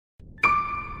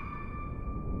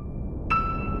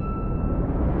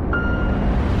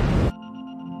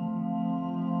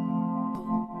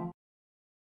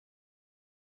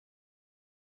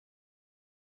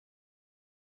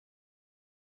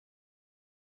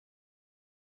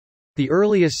The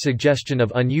earliest suggestion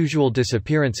of unusual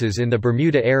disappearances in the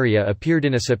Bermuda area appeared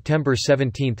in a September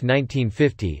 17,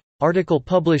 1950, article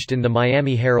published in the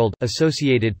Miami Herald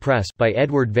Associated Press by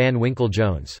Edward Van Winkle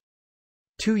Jones.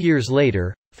 2 years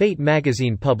later, Fate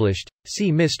magazine published,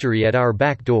 "See Mystery at Our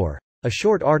Back Door," a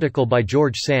short article by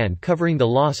George Sand covering the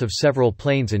loss of several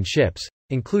planes and ships,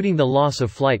 including the loss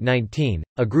of Flight 19,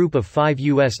 a group of 5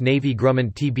 U.S. Navy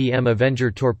Grumman TBM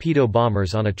Avenger torpedo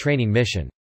bombers on a training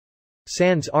mission.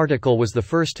 Sand's article was the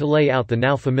first to lay out the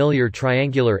now familiar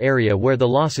triangular area where the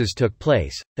losses took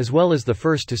place, as well as the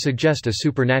first to suggest a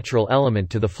supernatural element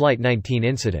to the Flight 19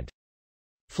 incident.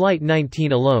 Flight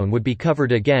 19 alone would be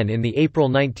covered again in the April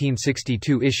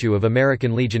 1962 issue of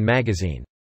American Legion magazine.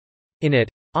 In it,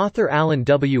 author Alan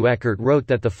W. Eckert wrote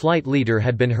that the flight leader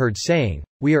had been heard saying,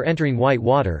 "We are entering white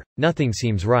water, nothing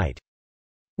seems right.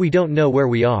 We don't know where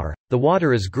we are, the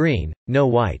water is green, no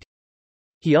white."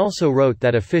 He also wrote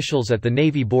that officials at the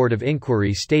Navy Board of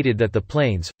Inquiry stated that the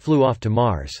planes flew off to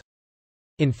Mars.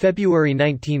 In February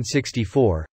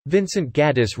 1964, Vincent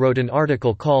Gaddis wrote an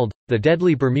article called, "The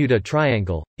Deadly Bermuda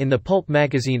Triangle," in the pulp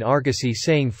magazine Argosy,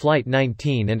 saying Flight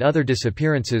 19 and other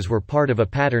disappearances were part of a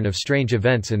pattern of strange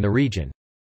events in the region.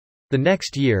 The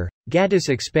next year, Gaddis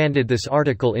expanded this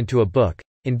article into a book,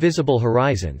 Invisible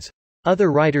Horizons.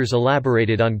 Other writers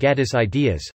elaborated on Gaddis'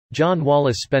 ideas. John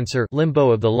Wallace Spencer,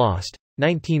 Limbo of the Lost,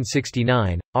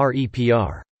 1969,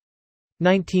 REPR.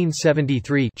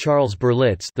 1973, Charles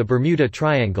Berlitz, The Bermuda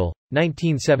Triangle,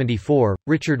 1974,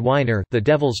 Richard Weiner, The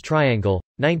Devil's Triangle,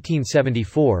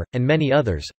 1974, and many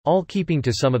others, all keeping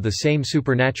to some of the same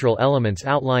supernatural elements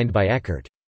outlined by Eckert.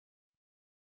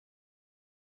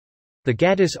 The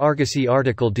Gaddis Argosy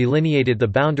article delineated the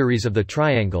boundaries of the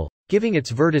triangle, giving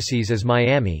its vertices as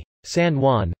Miami, San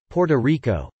Juan, Puerto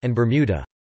Rico, and Bermuda.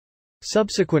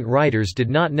 Subsequent writers did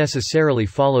not necessarily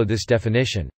follow this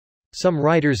definition. Some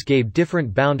writers gave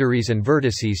different boundaries and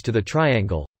vertices to the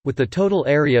triangle, with the total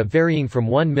area varying from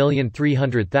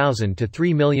 1,300,000 to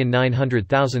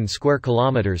 3,900,000 square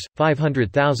kilometers,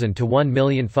 500,000 to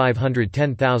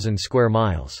 1,510,000 square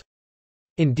miles.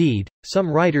 Indeed, some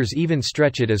writers even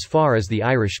stretch it as far as the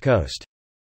Irish coast.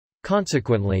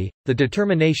 Consequently, the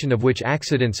determination of which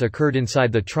accidents occurred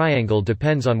inside the triangle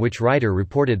depends on which writer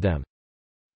reported them.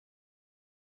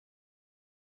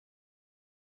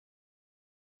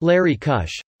 Larry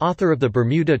Kusche, author of The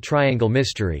Bermuda Triangle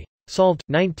Mystery, Solved,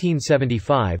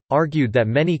 1975, argued that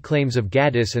many claims of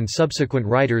Gaddis and subsequent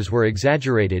writers were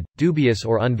exaggerated, dubious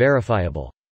or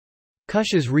unverifiable.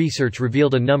 Cusche's research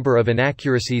revealed a number of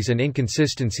inaccuracies and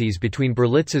inconsistencies between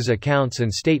Berlitz's accounts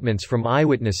and statements from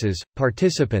eyewitnesses,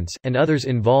 participants, and others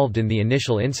involved in the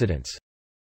initial incidents.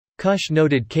 Kusche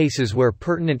noted cases where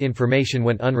pertinent information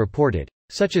went unreported,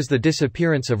 such as the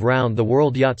disappearance of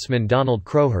round-the-world yachtsman Donald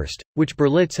Crowhurst, which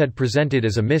Berlitz had presented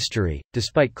as a mystery,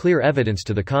 despite clear evidence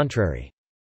to the contrary.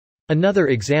 Another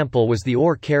example was the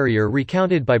ore carrier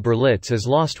recounted by Berlitz as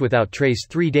lost without trace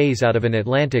 3 days out of an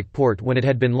Atlantic port when it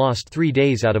had been lost 3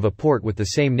 days out of a port with the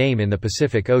same name in the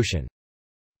Pacific Ocean.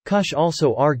 Kusche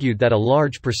also argued that a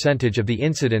large percentage of the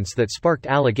incidents that sparked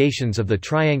allegations of the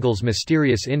triangle's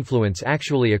mysterious influence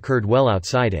actually occurred well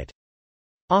outside it.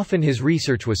 Often his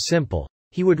research was simple.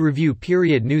 He would review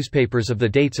period newspapers of the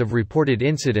dates of reported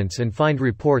incidents and find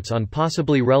reports on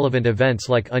possibly relevant events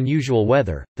like unusual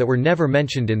weather, that were never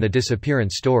mentioned in the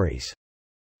disappearance stories.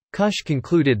 Kusche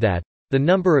concluded that the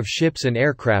number of ships and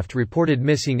aircraft reported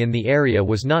missing in the area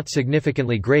was not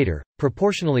significantly greater,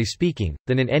 proportionally speaking,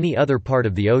 than in any other part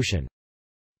of the ocean.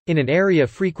 In an area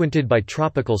frequented by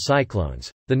tropical cyclones,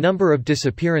 the number of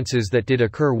disappearances that did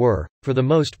occur were, for the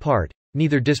most part,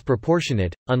 neither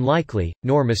disproportionate, unlikely,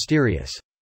 nor mysterious.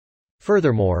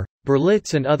 Furthermore,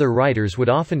 Berlitz and other writers would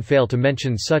often fail to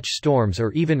mention such storms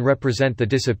or even represent the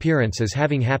disappearance as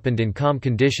having happened in calm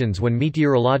conditions when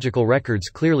meteorological records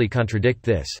clearly contradict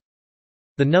this.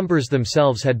 The numbers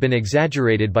themselves had been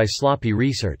exaggerated by sloppy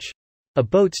research. A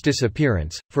boat's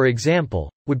disappearance, for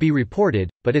example, would be reported,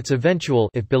 but its eventual,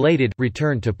 if belated,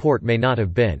 return to port may not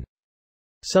have been.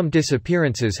 Some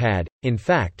disappearances had, in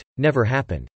fact, never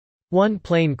happened. One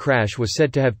plane crash was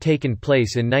said to have taken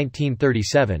place in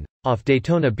 1937, off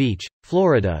Daytona Beach,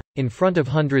 Florida, in front of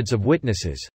hundreds of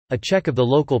witnesses. A check of the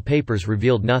local papers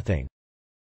revealed nothing.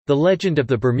 The legend of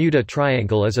the Bermuda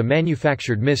Triangle is a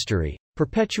manufactured mystery,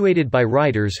 perpetuated by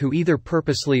writers who either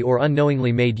purposely or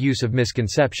unknowingly made use of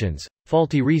misconceptions,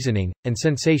 faulty reasoning, and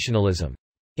sensationalism.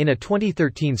 In a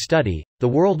 2013 study, the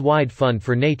Worldwide Fund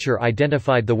for Nature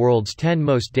identified the world's 10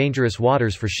 most dangerous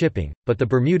waters for shipping, but the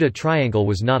Bermuda Triangle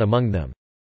was not among them.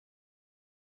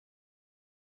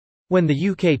 When the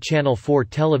UK Channel 4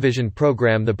 television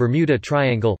programme The Bermuda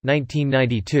Triangle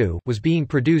 1992 was being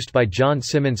produced by John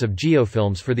Simmons of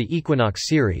Geofilms for the Equinox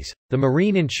series, the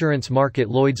marine insurance market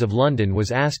Lloyd's of London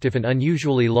was asked if an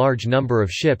unusually large number of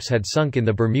ships had sunk in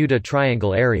the Bermuda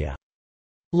Triangle area.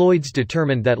 Lloyd's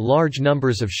determined that large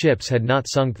numbers of ships had not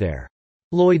sunk there.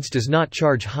 Lloyd's does not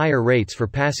charge higher rates for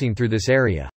passing through this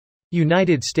area.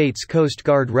 United States Coast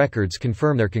Guard records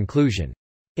confirm their conclusion.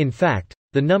 In fact,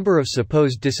 the number of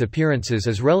supposed disappearances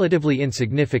is relatively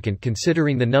insignificant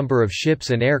considering the number of ships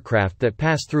and aircraft that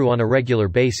pass through on a regular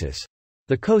basis.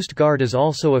 The Coast Guard is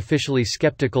also officially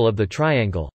skeptical of the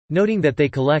triangle, noting that they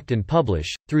collect and publish,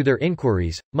 through their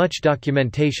inquiries, much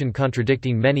documentation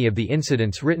contradicting many of the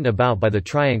incidents written about by the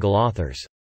triangle authors.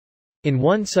 In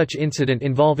one such incident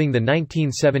involving the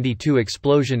 1972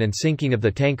 explosion and sinking of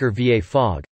the tanker VA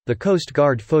Fog, the Coast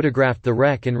Guard photographed the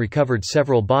wreck and recovered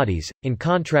several bodies, in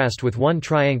contrast with one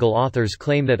triangle author's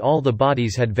claim that all the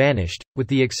bodies had vanished, with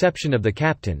the exception of the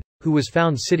captain, who was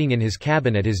found sitting in his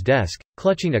cabin at his desk,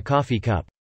 clutching a coffee cup.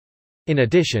 In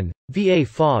addition, VA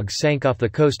Fog sank off the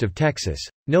coast of Texas,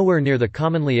 nowhere near the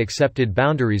commonly accepted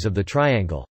boundaries of the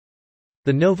triangle.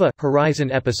 The Nova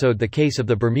Horizon episode The Case of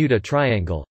the Bermuda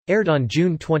Triangle, aired on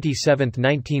June 27,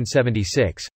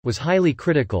 1976, was highly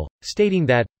critical, stating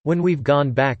that, when we've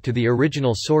gone back to the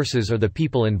original sources or the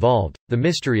people involved, the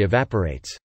mystery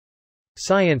evaporates.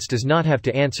 Science does not have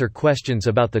to answer questions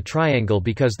about the triangle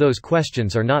because those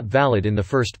questions are not valid in the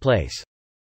first place.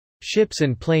 Ships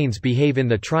and planes behave in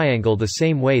the triangle the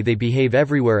same way they behave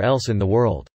everywhere else in the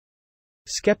world.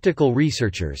 Skeptical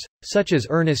researchers, such as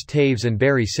Ernest Taves and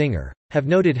Barry Singer, have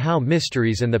noted how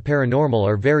mysteries and the paranormal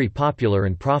are very popular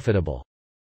and profitable.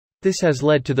 This has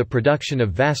led to the production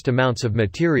of vast amounts of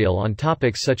material on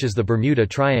topics such as the Bermuda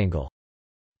Triangle.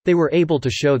 They were able to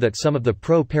show that some of the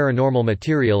pro-paranormal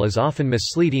material is often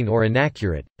misleading or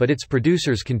inaccurate, but its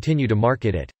producers continue to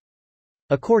market it.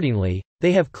 Accordingly,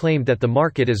 they have claimed that the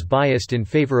market is biased in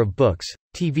favor of books,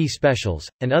 TV specials,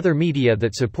 and other media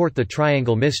that support the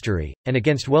triangle mystery, and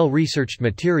against well-researched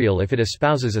material if it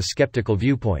espouses a skeptical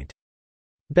viewpoint.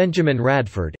 Benjamin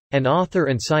Radford, an author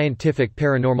and scientific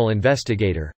paranormal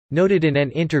investigator, noted in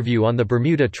an interview on the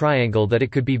Bermuda Triangle that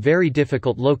it could be very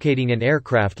difficult locating an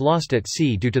aircraft lost at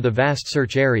sea due to the vast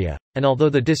search area, and although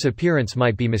the disappearance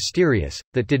might be mysterious,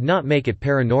 that did not make it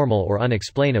paranormal or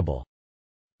unexplainable.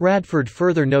 Radford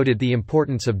further noted the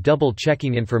importance of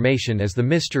double-checking information as the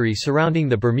mystery surrounding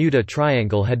the Bermuda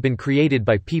Triangle had been created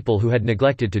by people who had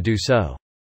neglected to do so.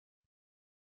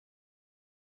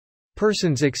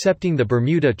 Persons accepting the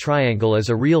Bermuda Triangle as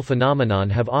a real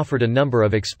phenomenon have offered a number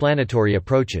of explanatory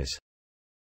approaches.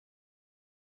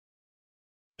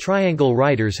 Triangle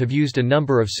writers have used a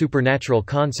number of supernatural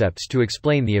concepts to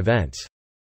explain the events.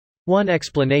 One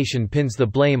explanation pins the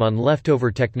blame on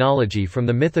leftover technology from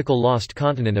the mythical lost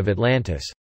continent of Atlantis.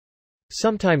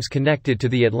 Sometimes connected to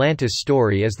the Atlantis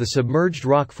story as the submerged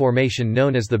rock formation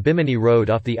known as the Bimini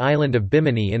Road off the island of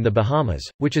Bimini in the Bahamas,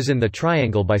 which is in the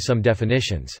triangle by some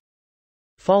definitions.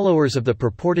 Followers of the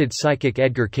purported psychic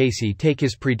Edgar Cayce take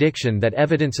his prediction that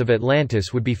evidence of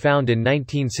Atlantis would be found in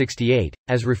 1968,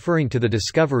 as referring to the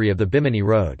discovery of the Bimini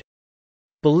Road.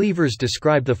 Believers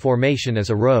describe the formation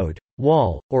as a road,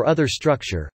 wall, or other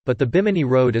structure, but the Bimini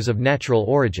Road is of natural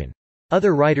origin.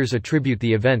 Other writers attribute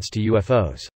the events to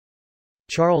UFOs.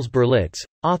 Charles Berlitz,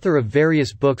 author of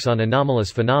various books on anomalous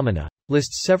phenomena,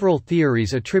 lists several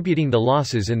theories attributing the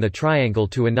losses in the triangle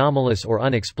to anomalous or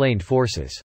unexplained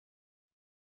forces.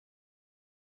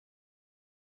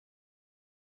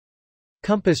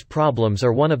 Compass problems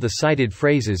are one of the cited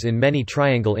phrases in many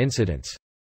triangle incidents.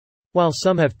 While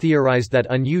some have theorized that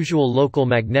unusual local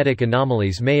magnetic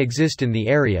anomalies may exist in the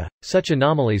area, such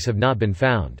anomalies have not been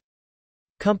found.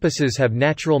 Compasses have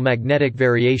natural magnetic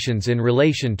variations in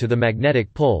relation to the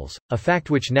magnetic poles, a fact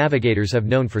which navigators have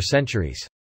known for centuries.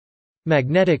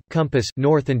 Magnetic compass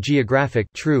north and geographic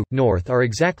true north are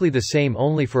exactly the same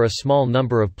only for a small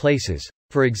number of places.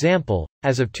 For example,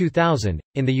 as of 2000,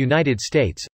 in the United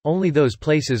States, only those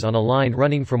places on a line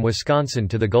running from Wisconsin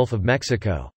to the Gulf of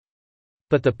Mexico.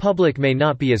 But the public may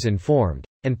not be as informed,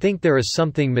 and think there is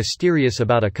something mysterious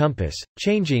about a compass,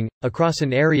 changing, across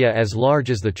an area as large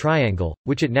as the triangle,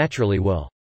 which it naturally will.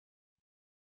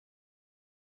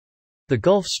 The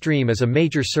Gulf Stream is a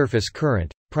major surface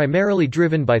current, primarily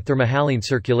driven by thermohaline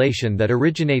circulation that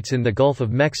originates in the Gulf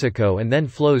of Mexico and then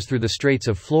flows through the Straits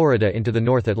of Florida into the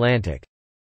North Atlantic.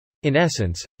 In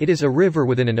essence, it is a river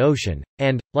within an ocean,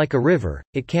 and, like a river,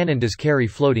 it can and does carry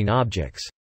floating objects.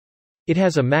 It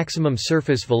has a maximum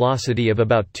surface velocity of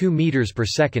about 2 meters per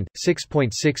second,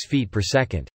 6.6 feet per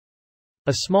second.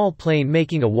 A small plane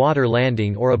making a water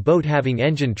landing or a boat having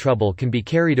engine trouble can be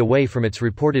carried away from its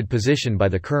reported position by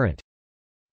the current.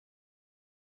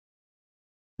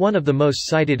 One of the most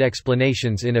cited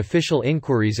explanations in official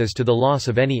inquiries as to the loss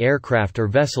of any aircraft or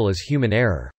vessel is human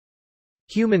error.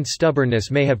 Human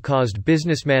stubbornness may have caused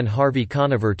businessman Harvey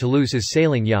Conover to lose his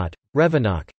sailing yacht,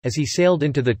 Revenock, as he sailed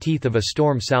into the teeth of a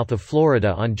storm south of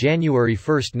Florida on January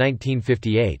 1,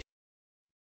 1958.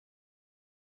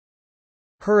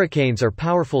 Hurricanes are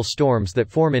powerful storms that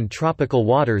form in tropical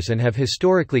waters and have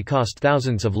historically cost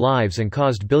thousands of lives and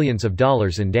caused billions of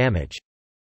dollars in damage.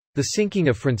 The sinking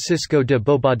of Francisco de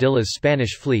Bobadilla's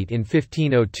Spanish fleet in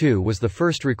 1502 was the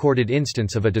first recorded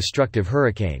instance of a destructive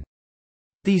hurricane.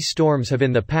 These storms have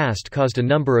in the past caused a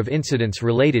number of incidents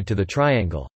related to the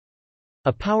triangle.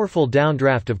 A powerful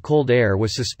downdraft of cold air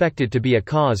was suspected to be a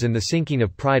cause in the sinking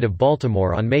of Pride of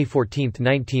Baltimore on May 14,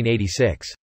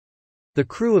 1986. The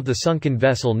crew of the sunken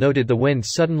vessel noted the wind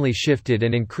suddenly shifted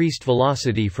and increased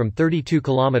velocity from 32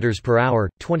 km per hour,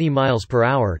 20 miles per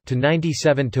hour to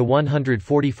 97 to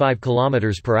 145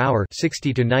 km per hour,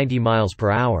 60 to 90 miles per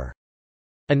hour.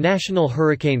 A National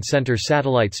Hurricane Center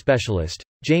satellite specialist,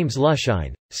 James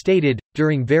Lushine, stated,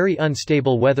 "During very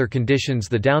unstable weather conditions,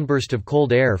 the downburst of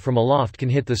cold air from aloft can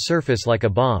hit the surface like a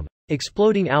bomb,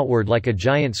 exploding outward like a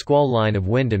giant squall line of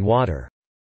wind and water."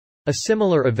 A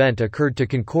similar event occurred to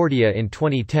Concordia in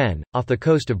 2010, off the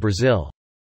coast of Brazil.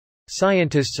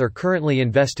 Scientists are currently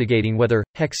investigating whether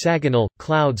hexagonal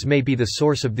clouds may be the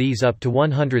source of these up to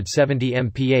 170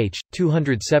 mph,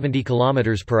 270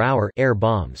 km per hour air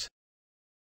bombs.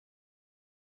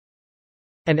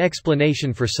 An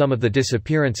explanation for some of the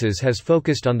disappearances has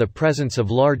focused on the presence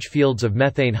of large fields of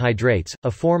methane hydrates,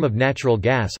 a form of natural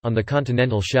gas, on the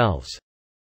continental shelves.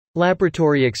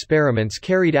 Laboratory experiments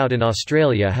carried out in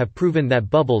Australia have proven that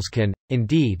bubbles can,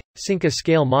 indeed, sink a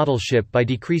scale model ship by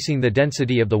decreasing the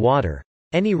density of the water.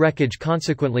 Any wreckage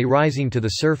consequently rising to the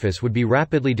surface would be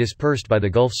rapidly dispersed by the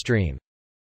Gulf Stream.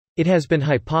 It has been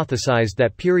hypothesized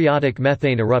that periodic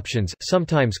methane eruptions,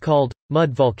 sometimes called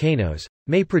mud volcanoes,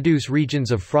 may produce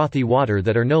regions of frothy water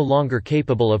that are no longer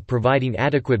capable of providing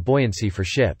adequate buoyancy for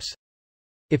ships.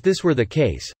 If this were the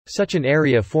case, such an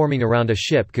area forming around a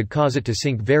ship could cause it to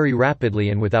sink very rapidly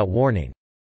and without warning.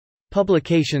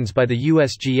 Publications by the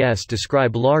USGS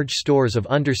describe large stores of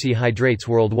undersea hydrates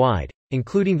worldwide,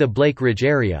 including the Blake Ridge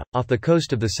area, off the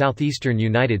coast of the southeastern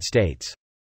United States.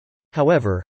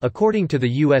 However, according to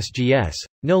the USGS,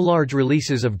 no large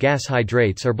releases of gas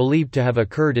hydrates are believed to have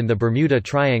occurred in the Bermuda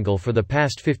Triangle for the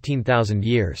past 15,000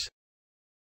 years.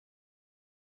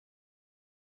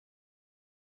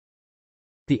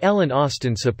 The Ellen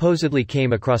Austin supposedly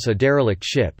came across a derelict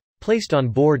ship, placed on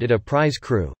board it a prize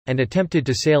crew, and attempted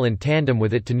to sail in tandem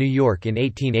with it to New York in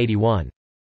 1881.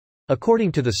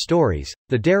 According to the stories,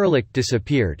 the derelict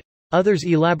disappeared, others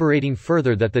elaborating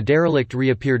further that the derelict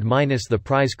reappeared minus the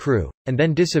prize crew, and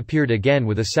then disappeared again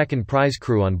with a second prize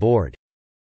crew on board.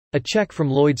 A check from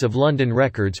Lloyd's of London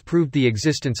records proved the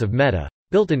existence of Meta,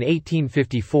 built in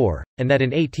 1854, and that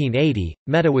in 1880,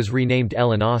 Meta was renamed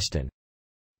Ellen Austin.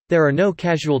 There are no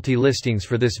casualty listings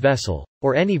for this vessel,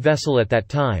 or any vessel at that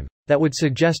time, that would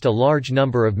suggest a large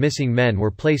number of missing men were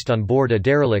placed on board a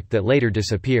derelict that later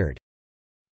disappeared.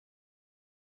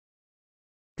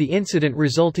 The incident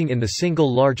resulting in the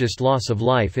single largest loss of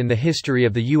life in the history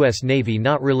of the U.S. Navy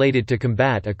not related to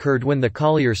combat occurred when the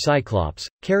collier Cyclops,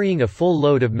 carrying a full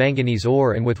load of manganese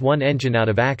ore and with one engine out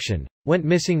of action, went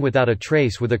missing without a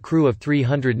trace with a crew of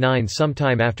 309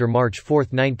 sometime after March 4,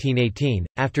 1918,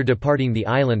 after departing the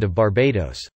island of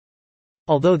Barbados.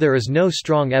 Although there is no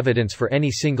strong evidence for any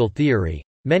single theory,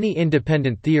 many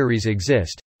independent theories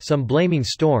exist, some blaming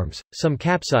storms, some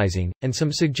capsizing, and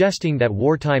some suggesting that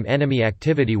wartime enemy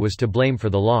activity was to blame for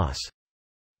the loss.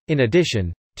 In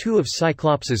addition, two of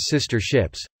Cyclops's sister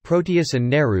ships, Proteus and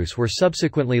Nereus, were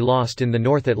subsequently lost in the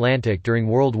North Atlantic during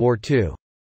World War II.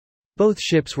 Both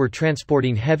ships were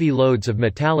transporting heavy loads of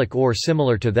metallic ore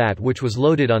similar to that which was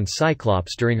loaded on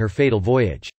Cyclops during her fatal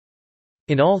voyage.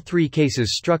 In all three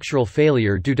cases, structural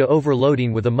failure due to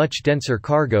overloading with a much denser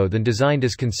cargo than designed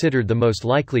is considered the most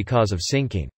likely cause of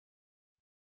sinking.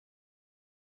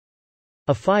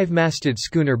 A five-masted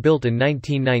schooner built in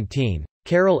 1919,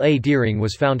 Carroll A. Deering,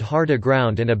 was found hard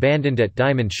aground and abandoned at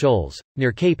Diamond Shoals,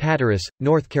 near Cape Hatteras,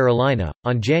 North Carolina,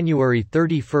 on January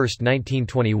 31,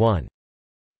 1921.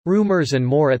 Rumors and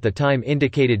more at the time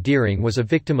indicated Deering was a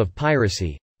victim of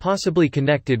piracy, possibly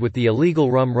connected with the illegal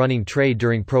rum-running trade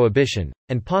during Prohibition,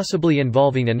 and possibly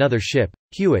involving another ship,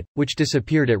 Hewitt, which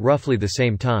disappeared at roughly the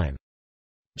same time.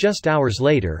 Just hours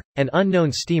later, an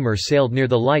unknown steamer sailed near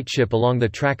the lightship along the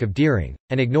track of Deering,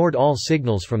 and ignored all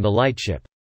signals from the lightship.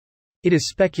 It is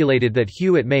speculated that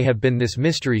Hewitt may have been this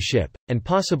mystery ship, and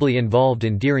possibly involved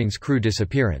in Deering's crew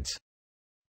disappearance.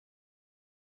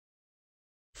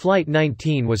 Flight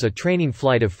 19 was a training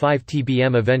flight of 5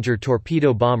 TBM Avenger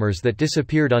torpedo bombers that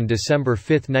disappeared on December 5,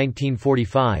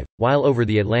 1945, while over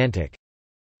the Atlantic.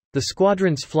 The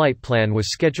squadron's flight plan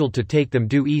was scheduled to take them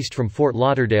due east from Fort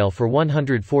Lauderdale for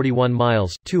 141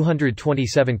 miles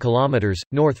 (227 kilometers),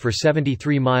 north for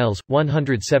 73 miles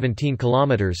 (117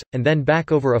 kilometers), and then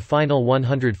back over a final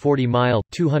 140-mile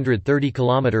 (230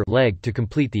 kilometer) leg to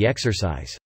complete the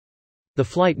exercise. The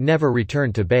flight never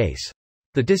returned to base.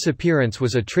 The disappearance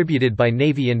was attributed by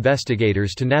Navy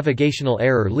investigators to navigational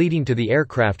error leading to the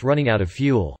aircraft running out of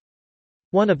fuel.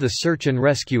 One of the search and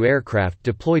rescue aircraft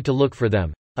deployed to look for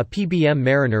them, a PBM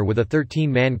Mariner with a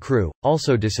 13-man crew,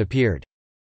 also disappeared.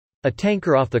 A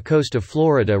tanker off the coast of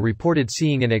Florida reported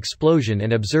seeing an explosion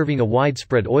and observing a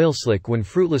widespread oil slick when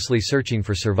fruitlessly searching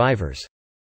for survivors.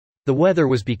 The weather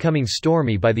was becoming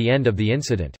stormy by the end of the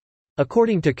incident.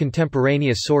 According to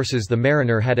contemporaneous sources, the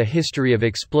Mariner had a history of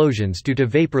explosions due to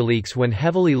vapor leaks when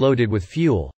heavily loaded with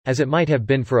fuel, as it might have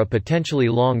been for a potentially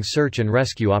long search and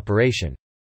rescue operation.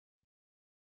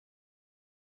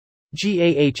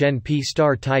 GAHNP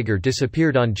Star Tiger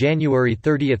disappeared on January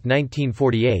 30,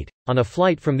 1948, on a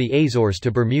flight from the Azores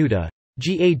to Bermuda.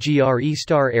 GAGRE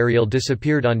Star Ariel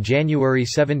disappeared on January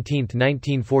 17,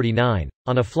 1949,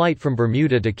 on a flight from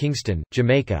Bermuda to Kingston,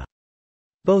 Jamaica.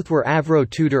 Both were Avro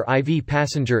Tudor IV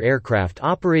passenger aircraft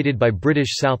operated by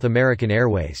British South American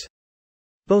Airways.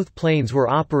 Both planes were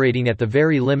operating at the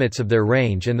very limits of their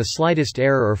range, and the slightest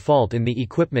error or fault in the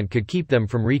equipment could keep them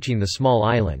from reaching the small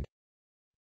island.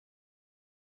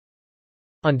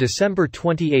 On December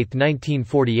 28,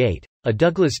 1948, a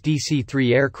Douglas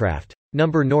DC-3 aircraft,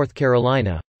 number North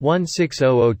Carolina,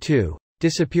 16002,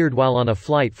 disappeared while on a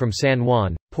flight from San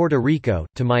Juan, Puerto Rico,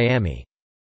 to Miami.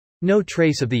 No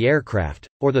trace of the aircraft,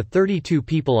 or the 32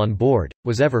 people on board,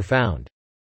 was ever found.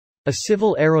 A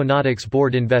Civil Aeronautics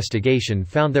Board investigation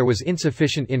found there was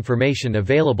insufficient information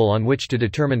available on which to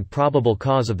determine probable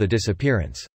cause of the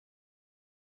disappearance.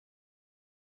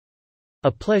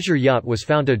 A pleasure yacht was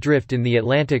found adrift in the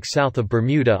Atlantic south of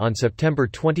Bermuda on September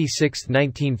 26,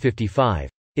 1955.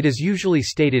 It is usually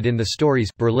stated in the stories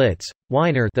Berlitz,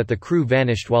 Weiner that the crew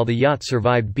vanished while the yacht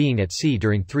survived being at sea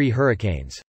during 3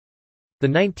 hurricanes. The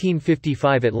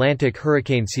 1955 Atlantic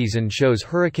hurricane season shows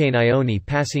Hurricane Ione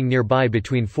passing nearby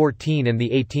between 14 and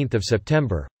 18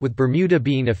 September, with Bermuda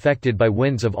being affected by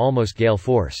winds of almost gale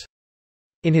force.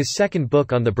 In his second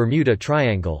book on the Bermuda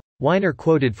Triangle, Weiner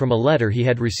quoted from a letter he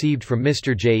had received from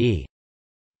Mr. J.E.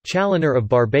 Challoner of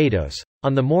Barbados.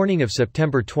 On the morning of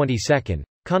September 22,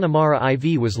 Connemara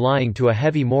IV was lying to a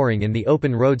heavy mooring in the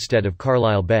open roadstead of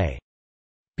Carlisle Bay.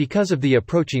 Because of the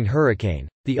approaching hurricane,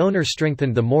 the owner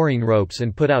strengthened the mooring ropes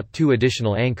and put out 2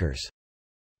 additional anchors.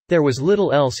 There was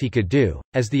little else he could do,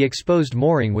 as the exposed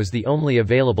mooring was the only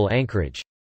available anchorage.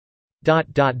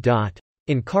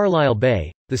 In Carlisle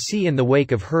Bay, the sea in the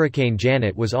wake of Hurricane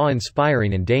Janet was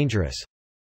awe-inspiring and dangerous.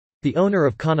 The owner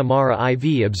of Connemara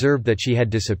IV observed that she had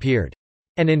disappeared.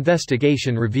 An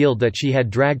investigation revealed that she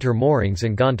had dragged her moorings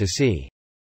and gone to sea.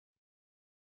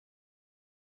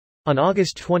 On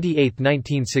August 28,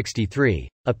 1963,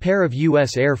 a pair of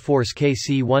U.S. Air Force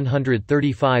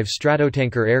KC-135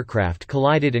 Stratotanker aircraft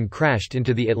collided and crashed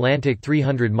into the Atlantic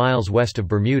 300 miles west of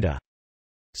Bermuda.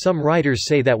 Some writers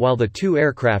say that while the 2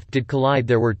 aircraft did collide,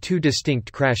 there were 2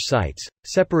 distinct crash sites,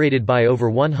 separated by over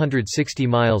 160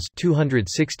 miles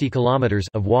 (260 kilometers)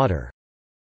 of water.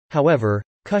 However,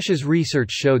 Kusche's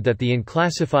research showed that the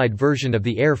unclassified version of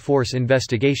the Air Force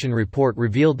investigation report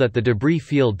revealed that the debris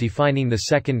field defining the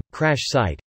second, crash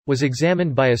site, was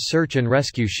examined by a search and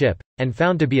rescue ship, and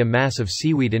found to be a mass of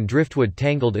seaweed and driftwood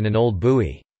tangled in an old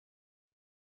buoy.